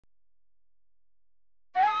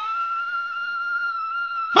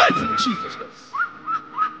Mighty name of Jesus Christ.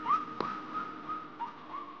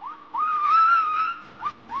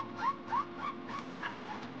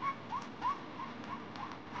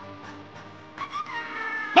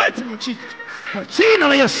 Mighty name of Jesus Christ. Jina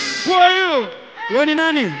la Yesu. Who are you? Wewe ni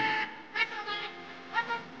nani?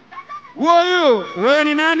 Who are you? Wewe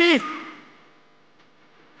ni nani?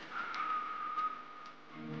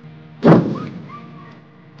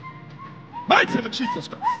 Mighty name of Jesus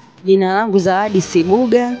Christ. Jina langu Zawadi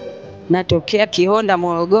Sibuga, natokea Kihonda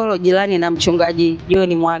Morogoro, jirani na mchungaji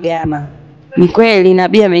John Mwagama. Ni kweli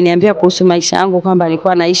nabii ameniambia kuhusu maisha yangu kwamba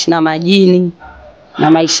nilikuwa naishi na majini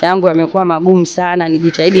na maisha yangu yamekuwa magumu sana.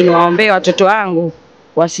 Nijitahidi niwaombee watoto wangu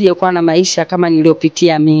wasije kuwa na maisha kama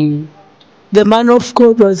niliyopitia mimi. The man of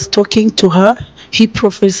God was talking to her. He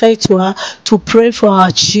prophesied to her to pray for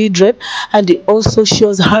her children, and also she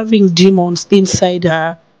was having demons inside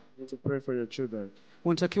her. To pray for your children.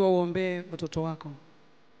 Unatakiwa uombee watoto wako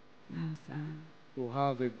To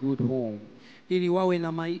have a good home. ili wawe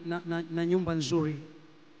na nyumba nzuri,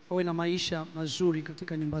 wawe na maisha mazuri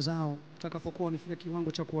katika nyumba zao utakapokuwa unafika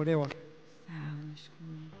kiwango cha kuolewa.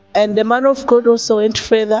 And the man of God also went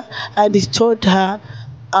further and he told her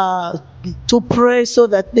to pray so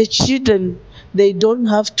that the children, they don't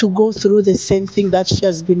have to go through the same thing that she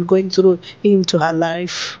has been going through into her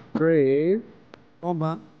life. Pray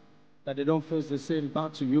Omba that they don't face the same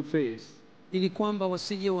battle you face. ili kwamba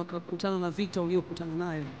wasije wakakutana na vita uliyokutana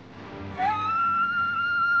nayo.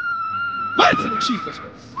 Mighty name of Jesus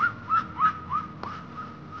Christ.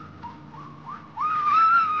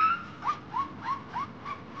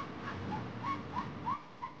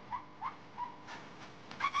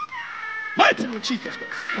 Mighty name of Jesus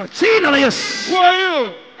Christ. Kwa jina la Yesu. Who are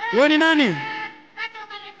you? Wewe ni nani?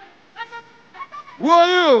 Who are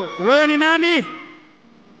you? Wewe ni nani?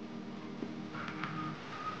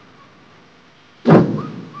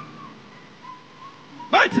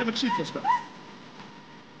 Mighty name of Jesus Christ.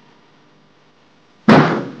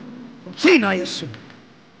 Kwa jina la Yesu.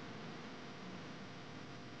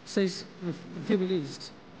 Says if you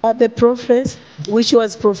released. The prophet, which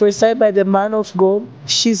was prophesied by the man of God,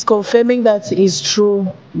 she's confirming that is true.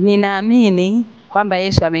 Ninaamini kwamba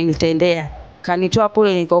Yesu amenitendea. Kanitoa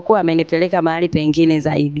kule nilikokuwa, amenipeleka mahali pengine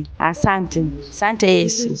zaidi. Asante. Asante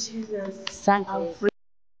Yesu. Asante.